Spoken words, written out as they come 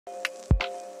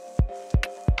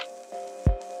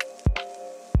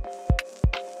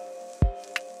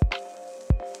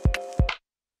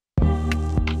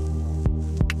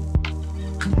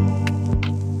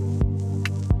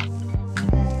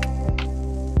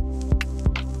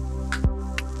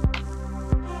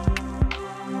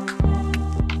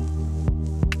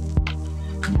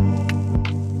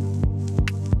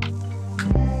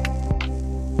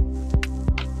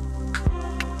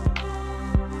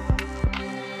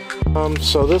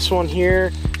So this one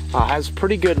here has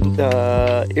pretty good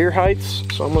ear heights,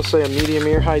 so I'm going to say a medium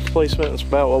ear height placement. It's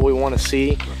about what we want to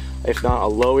see, if not a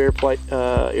low ear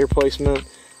placement.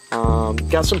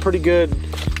 Got some pretty good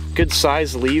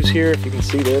sized leaves here. If you can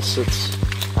see this,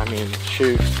 it's, I mean,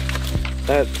 shoot,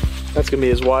 that's gonna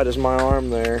be as wide as my arm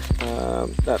there,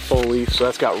 that full leaf. So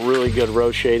that's got really good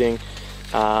row shading.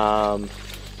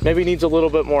 Maybe needs a little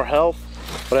bit more health,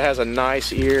 but it has a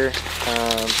nice ear.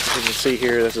 As you can see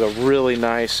here, this is a really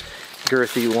nice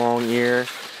girthy long ear,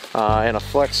 and a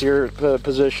flex ear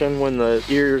position. When the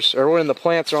ears, or when the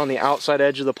plants are on the outside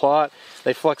edge of the plot,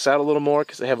 they flex out a little more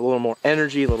because they have a little more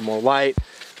energy, a little more light,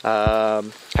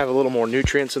 have a little more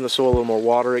nutrients in the soil, a little more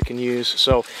water it can use.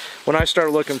 So when I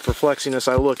start looking for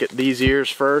flexiness, I look at these ears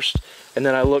first, and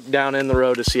then I look down in the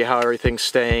row to see how everything's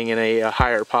staying in a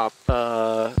higher pop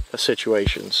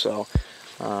situation. So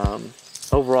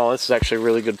overall, this is actually a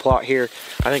really good plot here.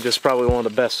 I think this is probably one of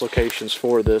the best locations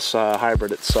for this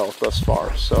hybrid itself thus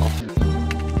far. So.